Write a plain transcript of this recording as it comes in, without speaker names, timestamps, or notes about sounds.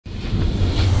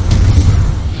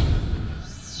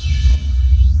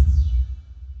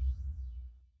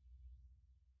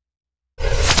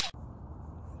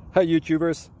Hi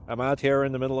YouTubers, I'm out here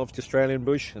in the middle of the Australian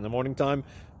bush in the morning time.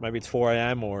 Maybe it's 4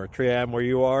 a.m. or 3 a.m. where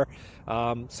you are.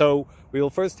 So we'll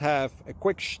first have a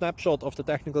quick snapshot of the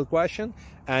technical question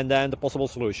and then the possible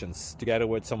solutions, together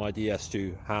with some ideas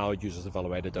to how users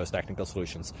evaluated those technical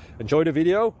solutions. Enjoy the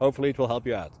video, hopefully it will help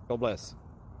you out. God bless.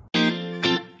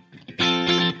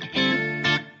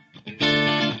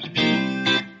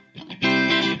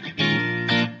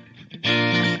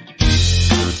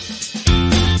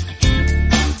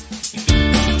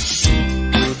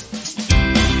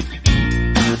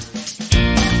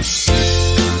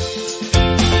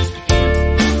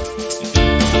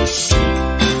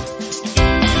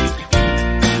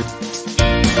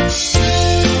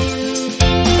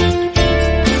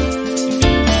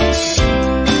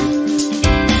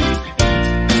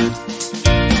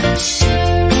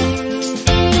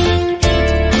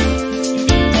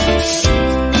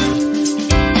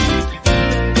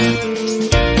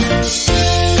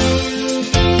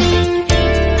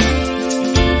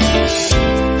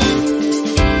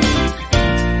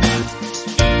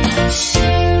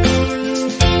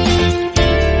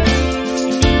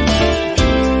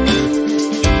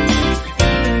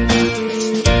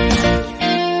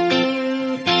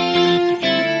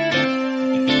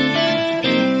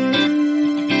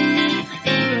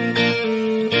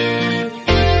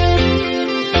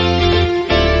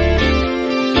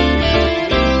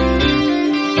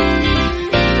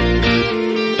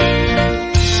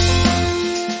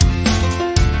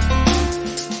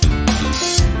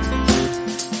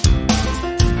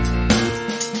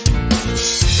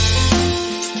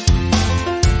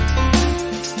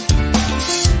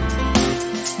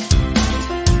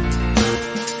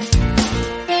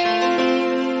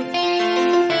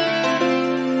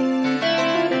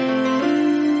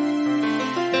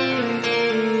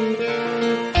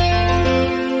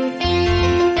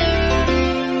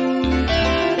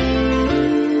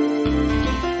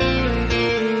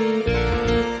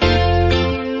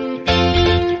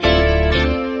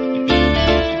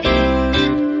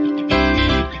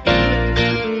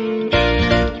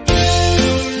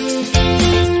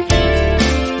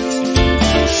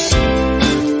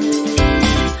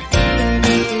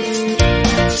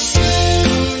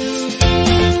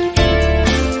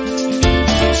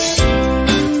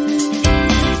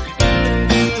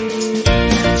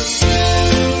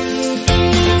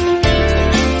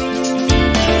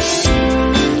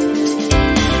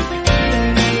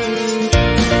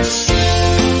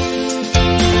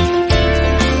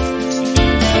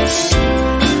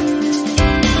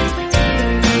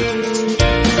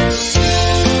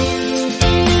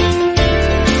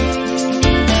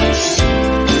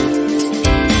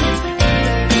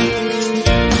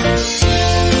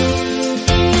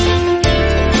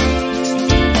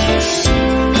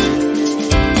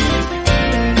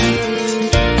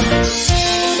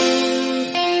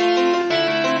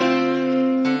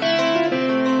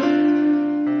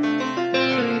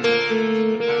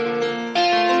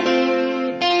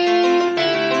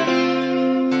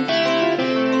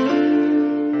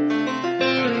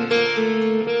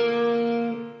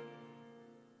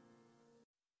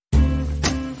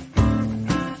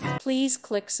 Please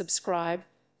click subscribe.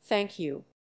 Thank you.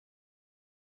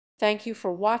 Thank you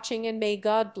for watching, and may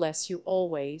God bless you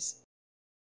always.